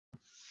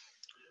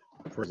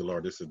Praise the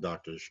Lord. This is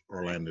Dr.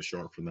 Orlando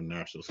Short from the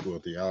National School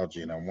of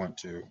Theology, and I want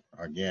to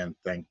again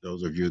thank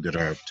those of you that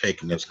are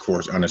taking this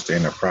course,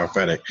 Understanding the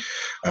Prophetic,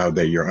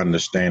 that you're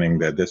understanding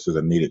that this is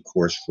a needed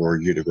course for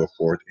you to go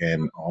forth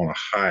and on a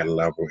high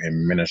level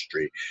in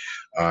ministry.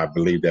 I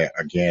believe that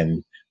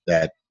again,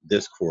 that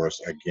this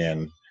course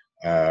again,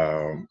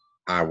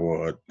 I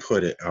would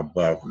put it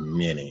above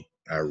many.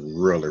 I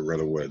really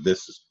would.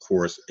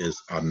 Course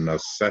is a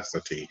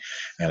necessity.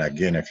 And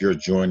again, if you're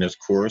enjoying this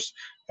course,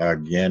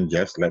 again,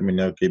 just let me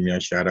know. Give me a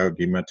shout out.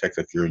 Give me a text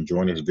if you're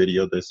enjoying this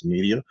video, this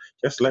media.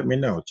 Just let me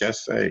know.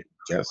 Just say,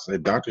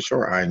 Dr.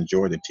 Short, I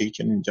enjoy the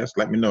teaching. Just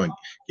let me know and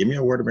give me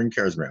a word of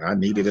encouragement. I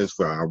need it as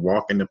well. I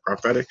walk in the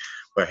prophetic,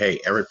 but hey,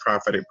 every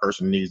prophetic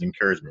person needs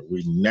encouragement.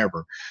 We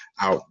never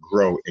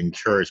outgrow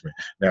encouragement.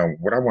 Now,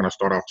 what I want to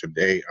start off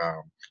today,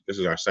 this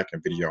is our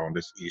second video on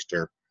this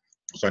Easter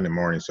Sunday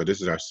morning. So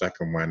this is our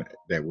second one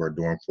that we're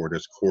doing for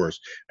this course.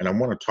 And I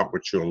want to talk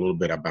with you a little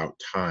bit about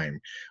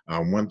time.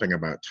 One thing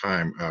about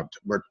time,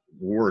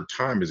 word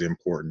time is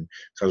important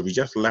because we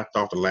just left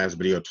off the last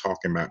video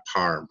talking about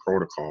power and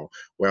protocol.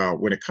 Well,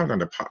 when it comes down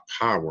to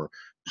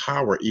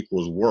power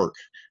equals work.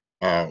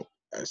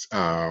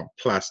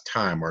 Plus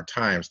time or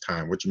times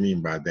time. What you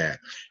mean by that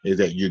is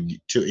that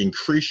to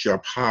increase your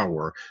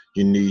power,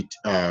 you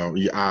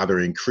either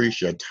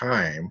increase your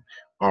time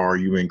or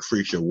you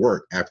increase your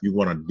work. If you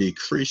want to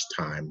decrease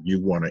time, you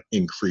want to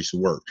increase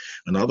work.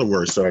 In other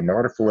words, so in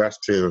order for us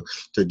to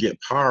get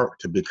power,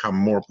 to become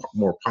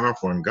more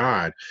powerful in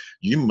God,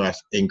 you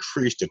must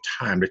increase the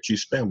time that you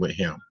spend with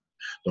Him.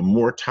 The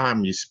more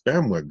time you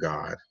spend with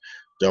God,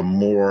 the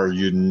more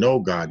you know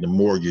God, the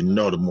more you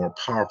know, the more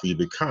powerful you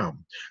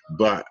become.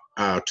 But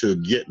to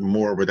get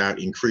more without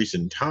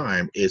increasing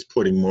time is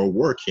putting more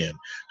work in.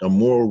 The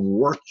more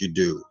work you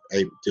do,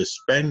 to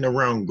spend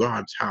around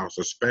God's house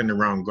or spend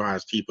around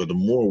God's people, the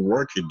more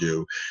work you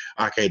do,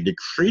 okay,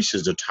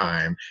 decreases the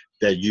time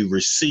that you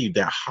receive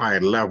that high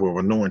level of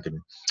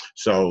anointing.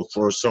 So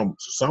for some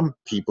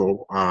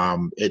people,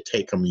 it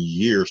takes them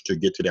years to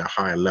get to that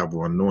high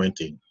level of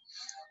anointing.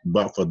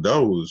 But for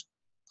those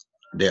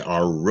that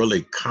are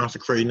really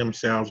consecrating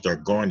themselves, they're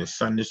going to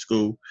Sunday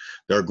school,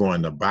 they're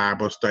going to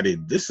Bible study.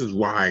 This is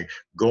why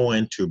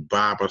going to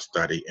Bible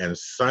study and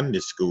Sunday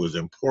school is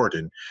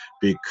important,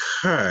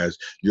 because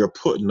you're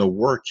putting the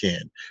work in.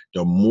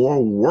 The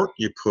more work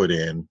you put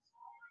in,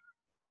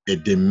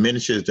 it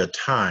diminishes the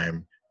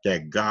time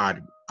that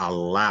God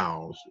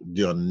allows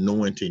the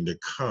anointing to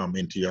come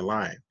into your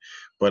life.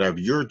 But if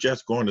you're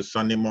just going to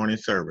Sunday morning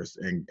service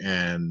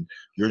and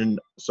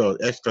so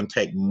it's going to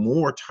take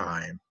more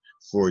time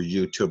for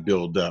you to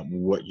build up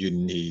what you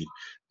need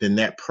than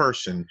that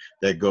person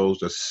that goes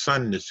to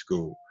Sunday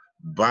school,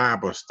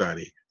 Bible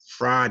study,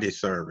 Friday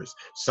service,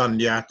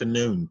 Sunday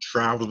afternoon,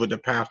 travels with the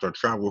pastor,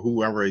 travel with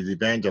whoever is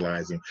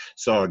evangelizing.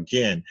 So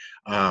again,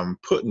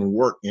 putting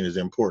work in is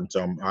important.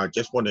 So I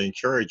just want to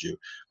encourage you,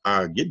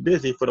 get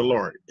busy for the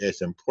Lord.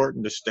 It's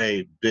important to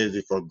stay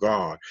busy for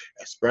God,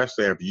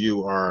 especially if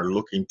you are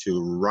looking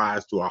to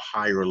rise to a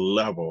higher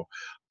level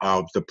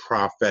of the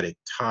prophetic.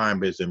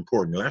 Time is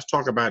important. Let's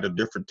talk about the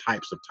different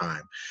types of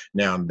time.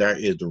 Now, there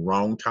is the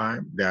wrong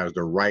time, there's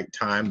the right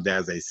time,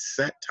 there's a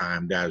set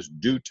time, there's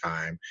due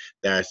time,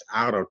 there's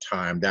out of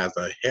time, there's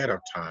ahead of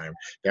time,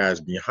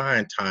 there's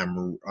behind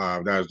time,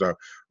 there's the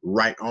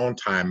right on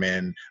time,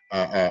 and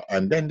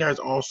then there's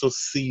also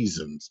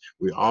seasons.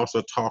 We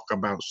also talk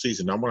about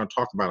seasons. I want to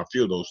talk about a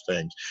few of those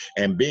things.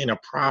 And being a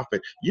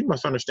prophet, you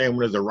must understand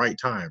when is the right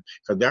time,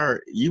 because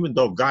even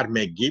though God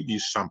may give you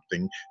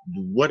something,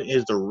 what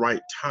is the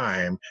right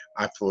time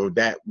for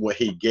that what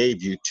He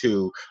gave you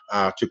to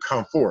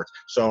come forth?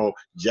 So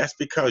just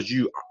because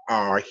you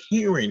are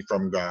hearing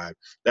from God,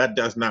 that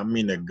does not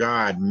mean that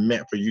God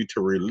meant for you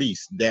to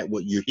release that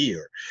what you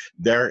hear.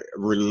 Their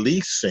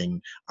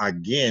releasing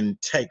again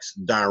takes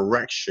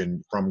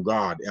direction from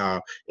God.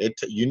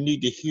 You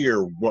need to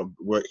hear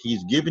what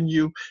He's given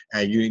you,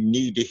 and you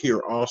need to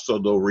hear also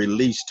the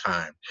release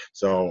time.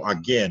 So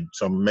again,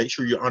 so make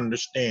sure you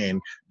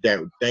understand that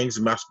things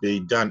must be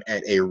done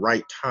at a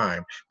right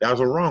time. That was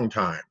a wrong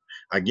time.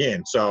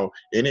 Again, so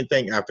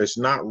anything, if it's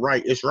not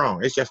right, it's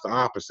wrong. It's just the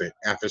opposite.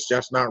 If it's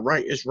just not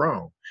right, it's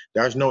wrong.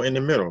 There's no in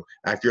the middle.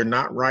 If you're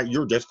not right,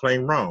 you're just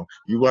plain wrong.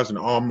 You wasn't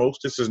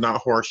almost. This is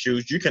not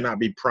horseshoes. You cannot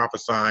be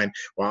prophesying,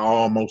 well, I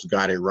almost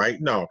got it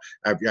right. No,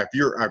 if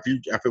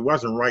it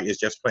wasn't right, it's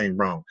just plain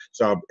wrong.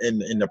 So in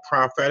the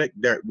prophetic,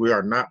 that we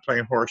are not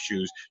playing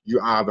horseshoes.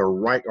 You're either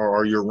right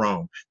or you're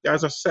wrong.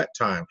 There's a set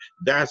time.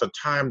 There's a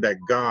time that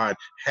God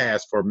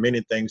has for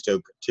many things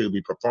to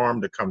be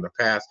performed, to come to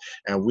pass,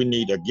 and we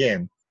need,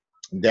 again,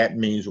 that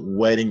means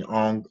waiting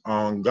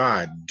on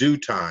God. Due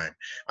time.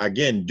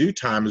 Again, due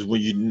time is when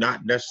you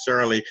not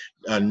necessarily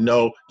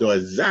know the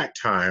exact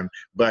time,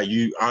 but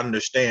you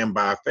understand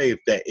by faith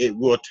that it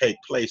will take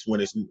place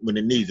when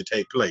it needs to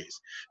take place.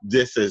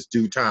 This is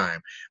due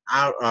time.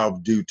 Out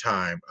of due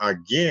time.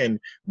 Again,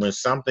 when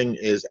something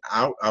is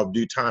out of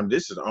due time,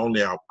 this is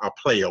only a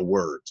play of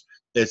words.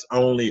 It's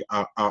only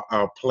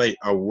a play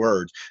of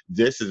words.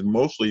 This is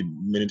mostly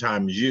many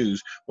times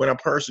used when a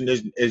person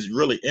is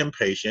really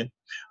impatient,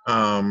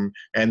 and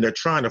they're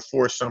trying to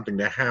force something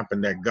to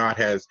happen that God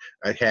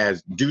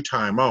has due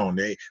time on.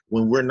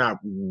 When we're not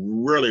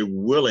really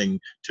willing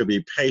to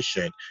be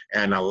patient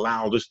and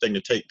allow this thing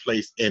to take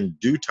place in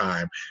due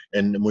time,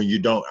 and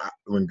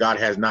when God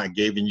has not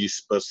given you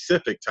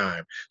specific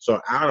time.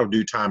 So out of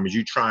due time is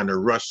you trying to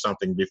rush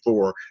something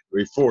before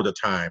the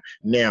time.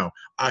 Now,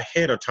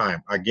 ahead of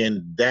time,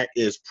 again, that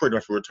is pretty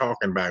much what we're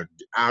talking about.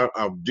 Out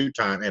of due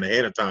time and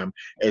ahead of time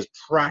is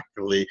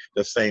practically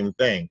the same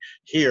thing.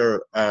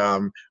 Here,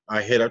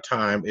 ahead of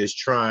time is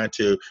trying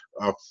to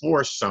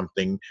force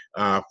something,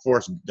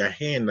 force the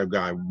hand of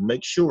God.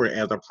 Make sure,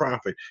 as a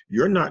prophet,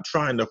 you're not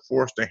trying to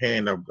force the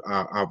hand of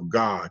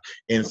God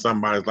in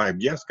somebody's life.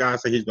 Yes, God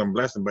said He's going to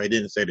bless them, but He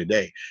didn't say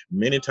today.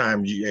 Many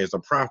times, as a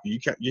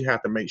prophet, you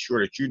have to make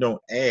sure that you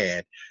don't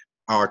add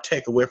or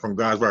take away from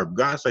God's word.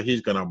 God said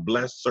He's going to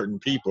bless certain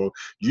people.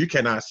 You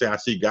cannot say, I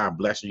see God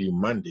blessing you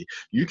Monday.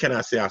 You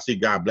cannot say, I see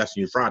God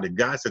blessing you Friday.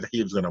 God said that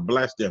He was going to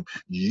bless them.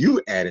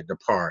 You added the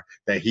part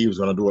that He was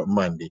going to do it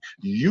Monday.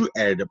 You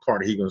added the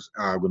part that He was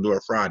going to do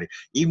it Friday.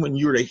 Even when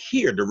you're to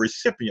hear the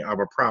recipient of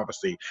a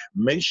prophecy,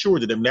 make sure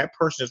that if that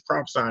person is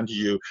prophesying to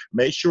you,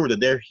 make sure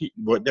that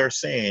what they're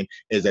saying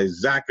is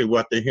exactly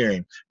what they're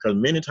hearing. Because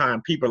many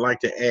times people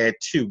like to add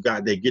to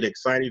God. They get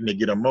excited and they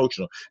get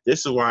emotional.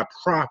 This is why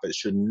prophets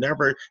should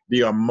never be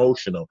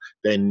emotional.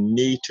 They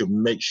need to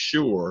make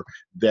sure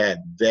that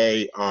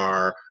they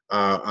are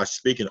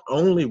speaking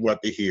only what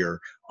they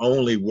hear,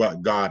 only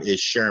what God is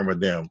sharing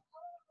with them.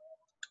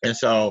 And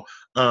so,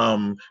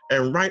 and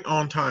right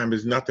on time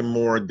is nothing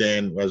more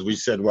than, as we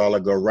said a while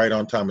ago, right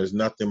on time is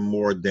nothing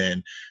more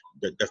than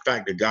the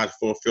fact that God's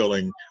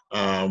fulfilling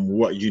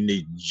what you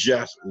need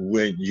just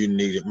when you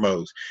need it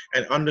most.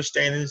 And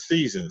understanding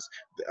seasons.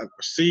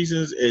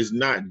 Seasons is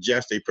not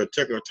just a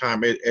particular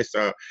time. It's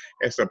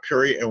a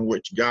period in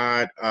which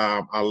God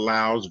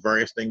allows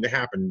various things to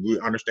happen. We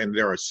understand that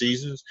there are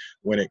seasons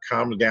when it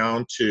comes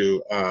down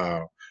to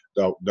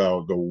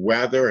the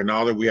weather and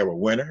all that. We have a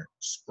winter,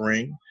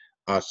 spring,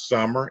 a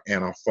summer,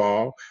 and a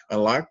fall.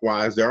 And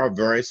likewise, there are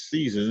various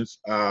seasons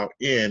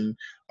in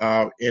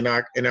our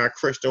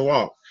Christian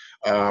walk.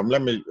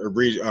 Let me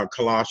read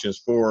Colossians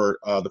 4,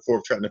 the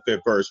 4th chapter, and the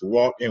 5th verse.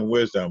 Walk in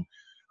wisdom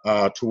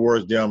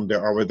towards them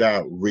that are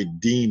without,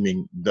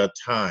 redeeming the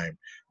time.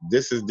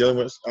 This is dealing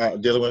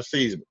with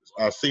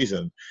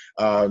season.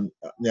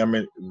 Let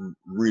me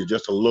read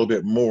just a little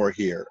bit more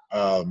here.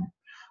 I'm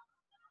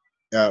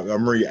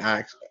reading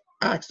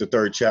Acts, the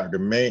 3rd chapter.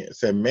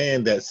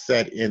 Man that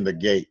sat in the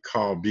gate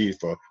called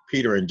Beautiful.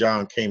 Peter and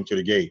John came to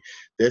the gate.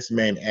 This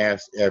man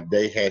asked if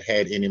they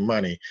had any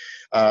money.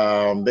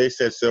 They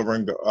said silver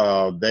and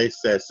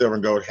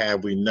gold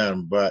have we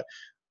none, but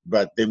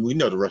then we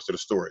know the rest of the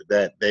story,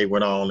 that they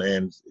went on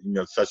and,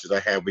 such as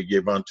I have we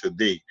give unto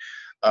thee.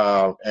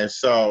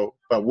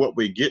 But what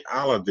we get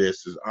out of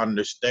this is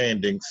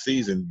understanding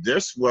season.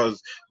 This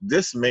was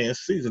this man's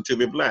season to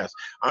be blessed.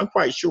 I'm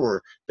quite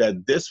sure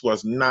that this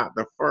was not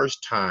the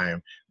first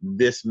time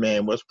this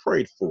man was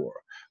prayed for.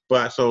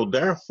 But so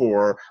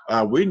therefore,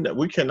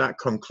 we cannot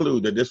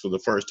conclude that this was the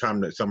first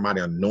time that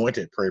somebody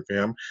anointed prayed for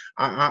him.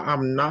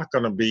 I'm not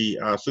going to be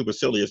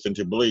supercilious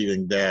into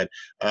believing that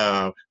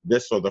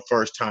this was the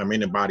first time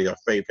anybody of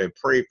faith had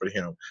prayed for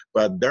him.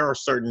 But there are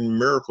certain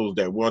miracles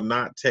that will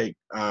not take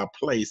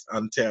place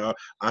until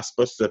a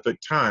specific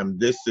time.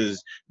 This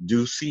is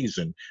due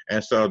season.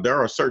 And so there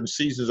are certain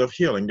seasons of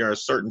healing. There are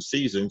certain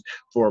seasons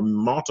for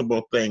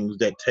multiple things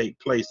that take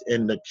place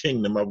in the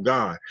kingdom of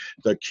God.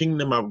 The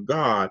kingdom of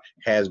God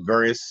has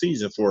various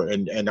seasons for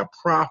it, and a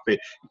prophet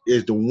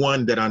is the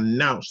one that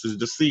announces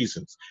the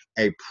seasons.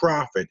 A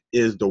prophet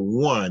is the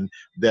one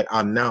that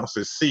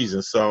announces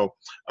seasons. So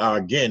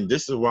again,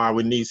 this is why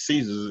we need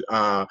seasons,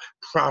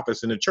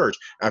 prophets in the church.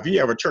 If you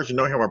have a church and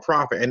don't have a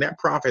prophet, and that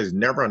prophet is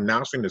never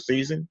announcing the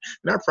season,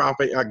 that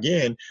prophet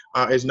again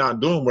is not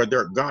doing what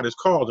God has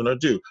called them to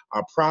do.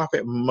 A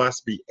prophet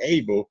must be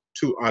able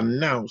to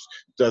announce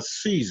the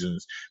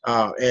seasons.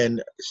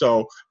 And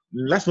so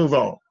let's move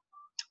on.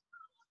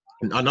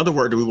 Another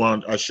word that we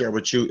want to share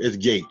with you is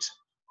gates.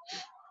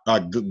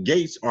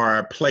 Gates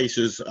are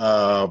places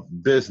of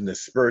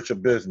business, spiritual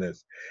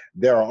business.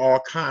 There are all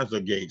kinds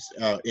of gates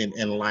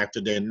in life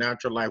today. In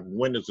natural life,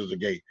 windows is a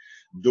gate.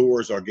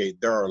 Doors are gates.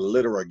 There are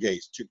literal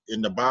gates.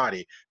 In the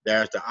body,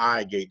 there's the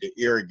eye gate, the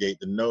ear gate,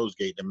 the nose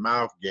gate, the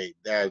mouth gate.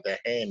 There's the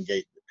hand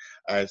gate.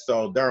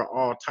 So there are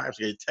all types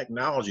of gates.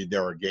 Technology,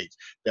 there are gates.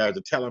 There's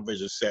a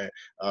television set,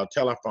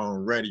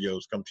 telephone,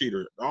 radios,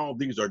 computers. All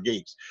these are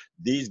gates.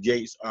 These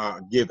gates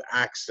give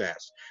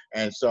access.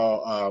 And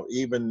so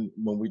even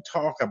when we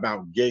talk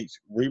about gates,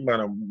 we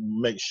want to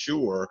make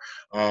sure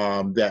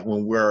that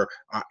when we're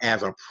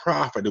as a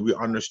prophet, that we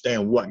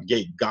understand what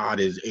gate God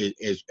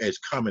is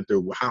coming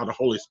through, how the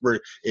Holy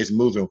Spirit is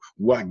moving,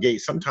 what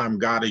gate. Sometimes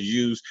God has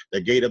used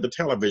the gate of the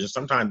television.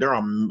 Sometimes there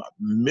are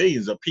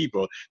millions of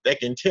people that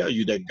can tell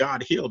you that that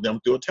God healed them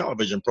through a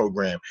television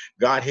program.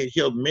 God had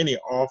healed many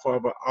off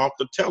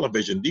the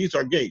television. These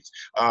are gates,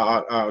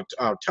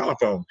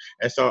 telephone.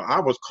 And so I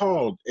was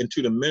called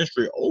into the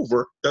ministry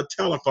over the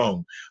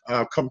telephone.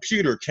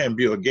 Computer can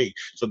be a gate.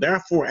 So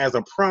therefore, as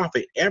a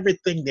prophet,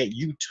 everything that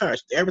you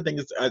touch, everything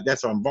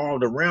that's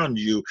involved around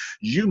you,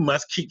 you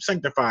must keep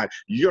sanctified.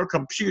 Your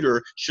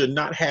computer should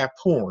not have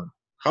porn.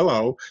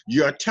 Hello,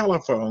 your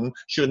telephone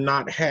should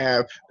not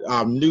have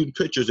nude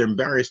pictures and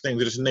various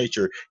things of this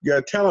nature. Your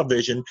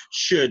television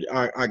should,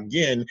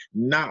 again,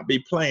 not be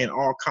playing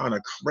all kind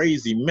of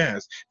crazy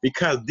mess,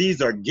 because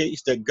these are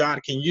gates that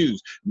God can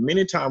use.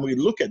 Many times we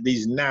look at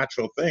these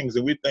natural things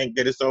and we think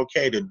that it's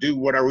okay to do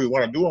whatever we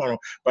want to do on them,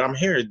 but I'm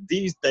hearing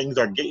these things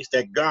are gates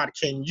that God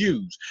can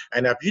use.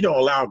 And if you don't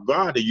allow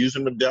God to use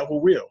them, the devil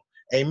will.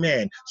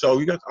 Amen. So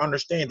you got to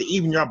understand that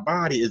even your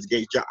body is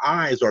gates. Your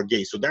eyes are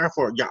gates. So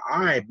therefore, your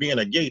eye being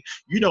a gate,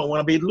 you don't want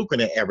to be looking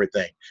at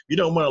everything. You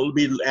don't want to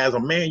be, as a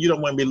man, you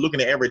don't want to be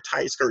looking at every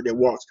tight skirt that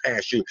walks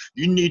past you.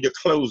 You need to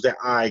close that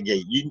eye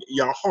gate.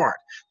 Your heart.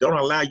 Don't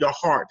allow your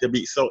heart to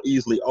be so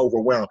easily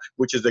overwhelmed,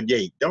 which is a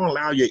gate. Don't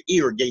allow your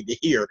ear gate to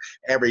hear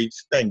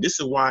everything. This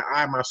is why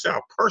I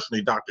myself,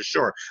 personally, Dr.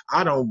 Short,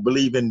 I don't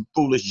believe in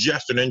foolish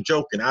jesting and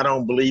joking. I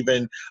don't believe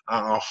in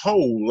a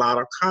whole lot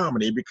of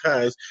comedy,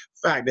 because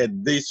fact that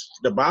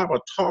the Bible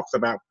talks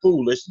about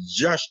foolish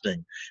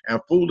jesting,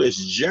 and foolish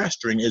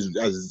jesting is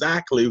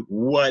exactly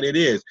what it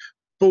is,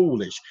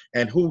 foolish.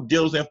 And who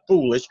deals in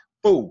foolish?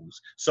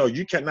 Fools. So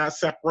you cannot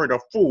separate a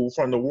fool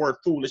from the word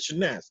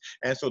foolishness.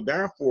 And so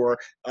therefore,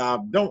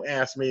 don't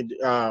ask me,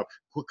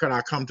 can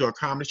I come to a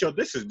comedy show?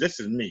 This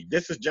is me.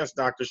 This is just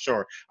Dr.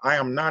 Short. I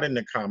am not in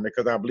the comedy,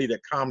 because I believe that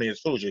comedy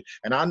is foolish.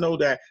 And I know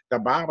that the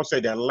Bible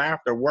says that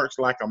laughter works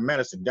like a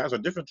medicine. There's a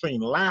difference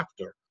between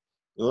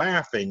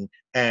laughing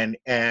and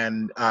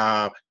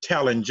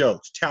telling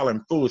jokes,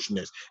 telling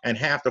foolishness. And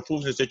half the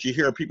foolishness that you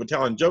hear people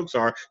telling jokes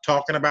are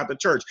talking about the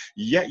church.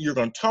 Yet you're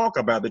going to talk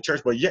about the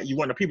church, but yet you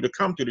want the people to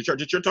come to the church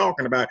that you're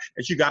talking about,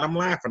 that you got them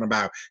laughing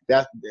about.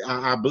 That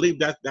I believe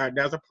that's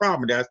a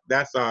problem.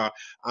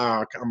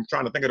 I'm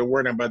trying to think of the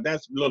word now, but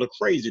that's a little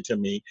crazy to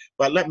me.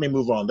 But let me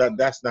move on.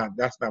 That's not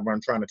what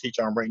I'm trying to teach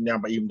on right now,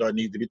 but even though it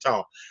needs to be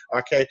taught.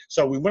 Okay,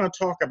 so we want to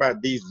talk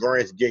about these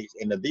various gates,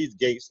 and that these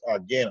gates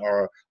again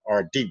are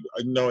deep,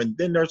 and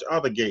then there's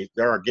other gates.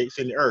 There are gates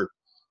in the earth,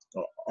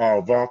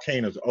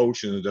 volcanoes,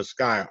 oceans, the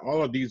sky.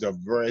 All of these are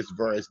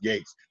various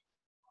gates,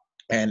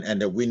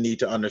 and that we need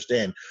to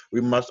understand.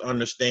 We must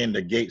understand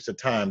the gates of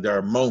time. There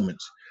are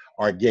moments,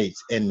 are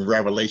gates in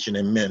Revelation,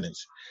 in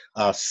minutes.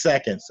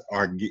 Seconds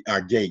are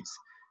gates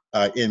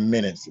in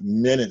minutes.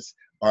 Minutes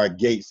are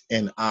gates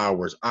in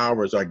hours.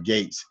 Hours are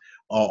gates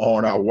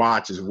on our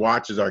watches.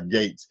 Watches are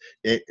gates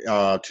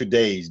to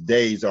days.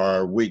 Days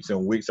are weeks,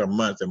 and weeks are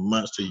months, and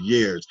months to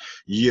years,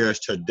 years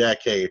to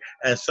decade,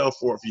 and so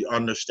forth. You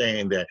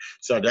understand that.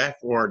 So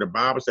therefore, the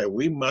Bible said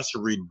we must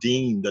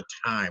redeem the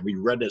time. We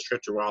read that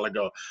scripture a while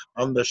ago.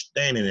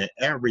 Understanding that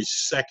every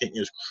second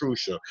is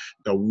crucial.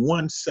 The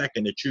 1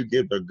 second that you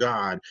give to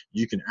God,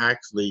 you can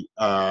actually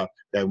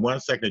that 1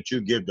 second that you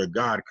give to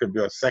God could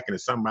be a second that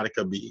somebody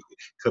could be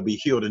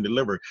healed and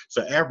delivered.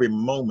 So every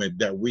moment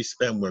that we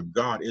spend with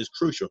God is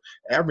crucial.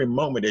 Every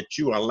moment that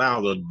you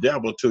allow the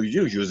devil to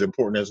use you is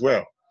important as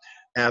well.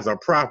 As a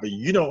prophet,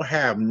 you don't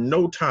have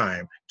no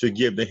time to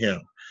give to him.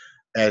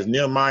 As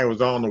Nehemiah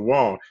was on the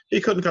wall,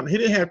 he couldn't come. He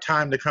didn't have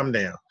time to come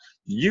down.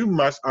 You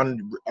must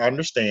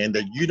understand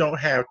that you don't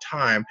have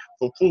time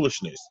for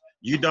foolishness.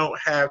 You don't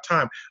have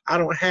time. I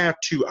don't have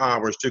 2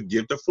 hours to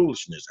give to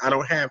foolishness. I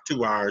don't have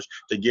 2 hours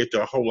to give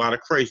to a whole lot of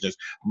craziness.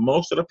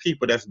 Most of the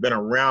people that's been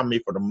around me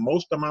for the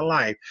most of my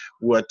life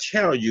will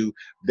tell you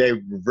they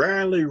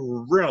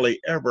rarely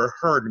ever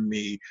heard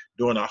me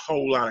doing a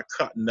whole lot of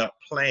cutting up,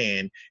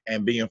 playing,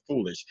 and being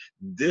foolish.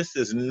 This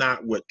is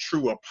not what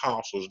true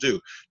apostles do.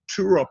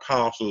 True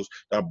apostles,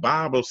 the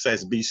Bible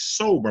says, be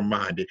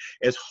sober-minded.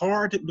 It's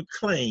hard to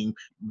claim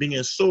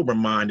being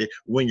sober-minded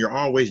when you're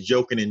always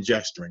joking and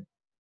gesturing.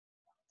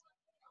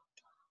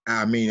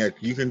 I mean,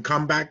 you can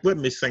come back with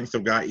me, saints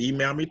of God.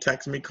 Email me,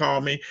 text me, call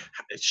me.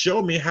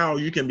 Show me how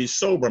you can be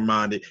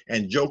sober-minded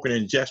and joking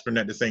and gesturing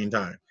at the same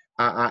time.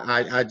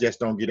 I just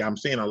don't get it. I've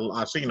seen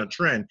a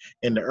trend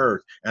in the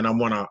earth, and I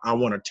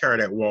wanna tear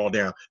that wall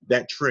down.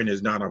 That trend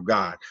is not of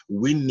God.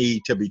 We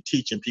need to be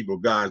teaching people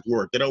God's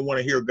word. They don't want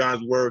to hear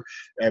God's word,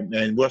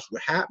 and what's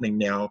happening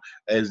now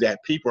is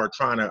that people are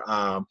trying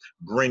to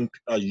bring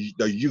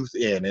the youth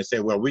in and say,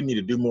 well, we need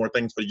to do more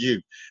things for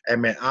youth.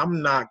 And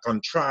I'm not gonna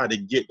try to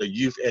get the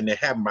youth in to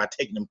heaven by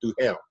taking them through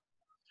hell.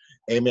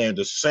 Amen.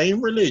 The same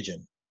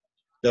religion,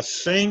 the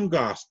same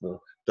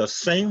gospel, the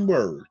same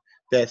word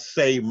that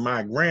saved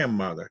my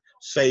grandmother,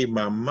 saved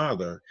my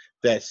mother,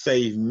 that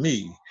saved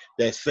me,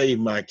 that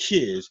saved my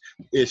kids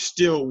is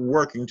still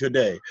working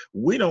today.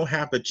 We don't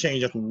have to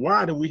change it.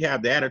 Why do we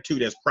have the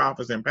attitude as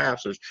prophets and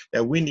pastors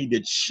that we need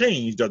to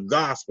change the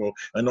gospel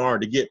in order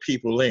to get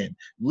people in?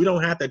 We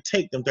don't have to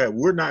take them there.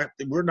 We're not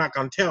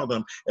going to tell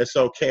them it's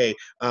okay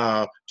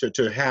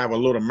to have a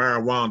little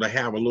marijuana, to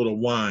have a little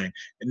wine.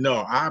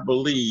 No, I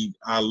believe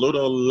a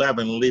little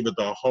leaven leaveth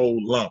the whole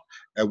lump,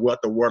 at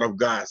what the word of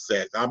God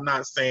says. I'm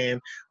not saying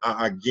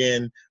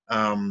again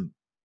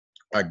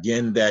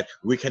that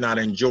we cannot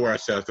enjoy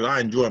ourselves, because I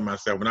enjoy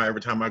myself, and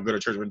every time I go to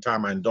church, every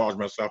time I indulge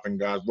myself in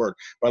God's word.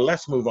 But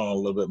let's move on a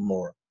little bit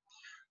more.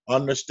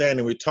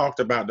 Understanding, we talked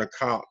about the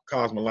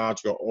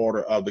cosmological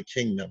order of the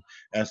kingdom,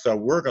 and so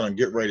we're going to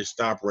get ready to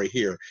stop right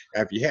here.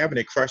 If you have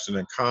any questions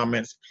and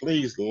comments,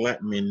 please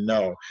let me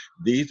know.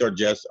 These are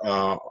just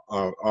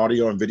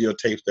audio and video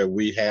tapes that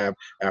we have.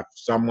 If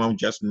someone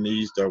just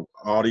needs the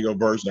audio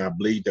version, I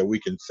believe that we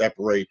can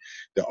separate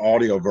the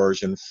audio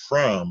version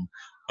from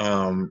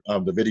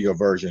of the video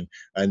version,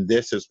 and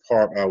this is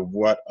part of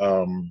what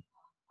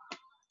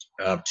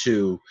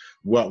to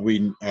what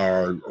we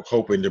are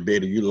hoping to be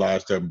able to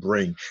utilize to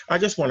bring. I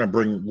just want to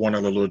bring one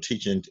other little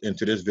teaching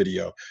into this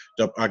video.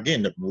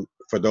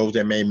 For those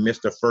that may miss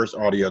the first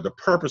audio, the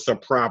purpose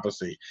of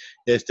prophecy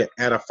is to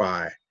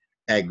edify,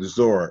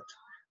 exhort,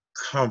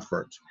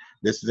 comfort.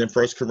 This is in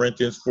 1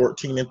 Corinthians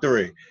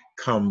 14:3.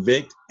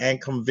 Convict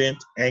and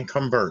convince and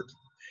convert.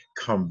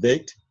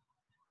 Convict,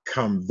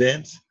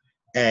 convince,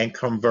 and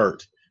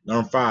convert.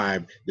 Number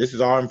 5, this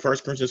is all in 1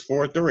 Corinthians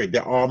 4:3,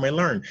 that all may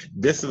learn.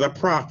 This is a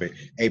prophet.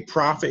 A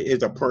prophet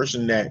is a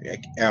person that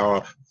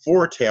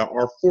foretell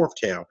or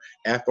forthtell.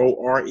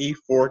 F-O-R-E,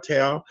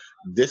 foretell.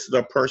 This is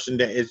a person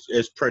that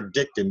is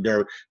predicting.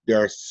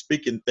 They're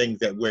speaking things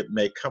that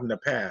may come to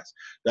pass.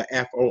 The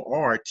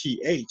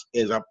F-O-R-T-H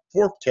is a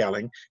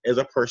forthtelling, is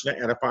a person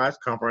that edifies,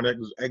 comforts,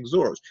 and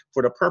exhorts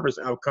for the purpose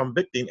of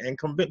convicting and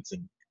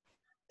convincing.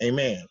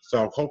 Amen.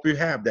 So I hope you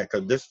have that,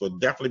 because this will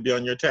definitely be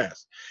on your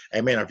test.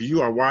 Amen. If you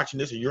are watching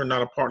this and you're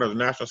not a part of the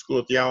National School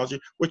of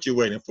Theology, what you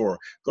waiting for?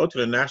 Go to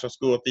the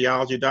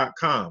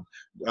nationalschooloftheology.com.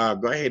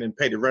 Go ahead and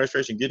pay the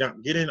registration. Get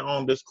in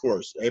on this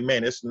course.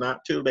 Amen. It's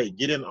not too late.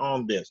 Get in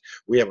on this.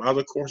 We have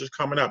other courses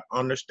coming up.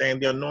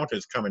 Understand the Anointing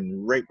is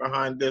coming right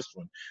behind this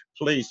one.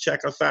 Please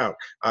check us out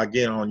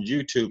again on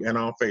YouTube and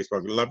on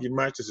Facebook. Love you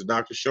much. This is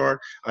Dr.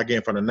 Short,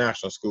 again, from the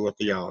National School of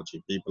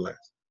Theology. Be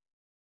blessed.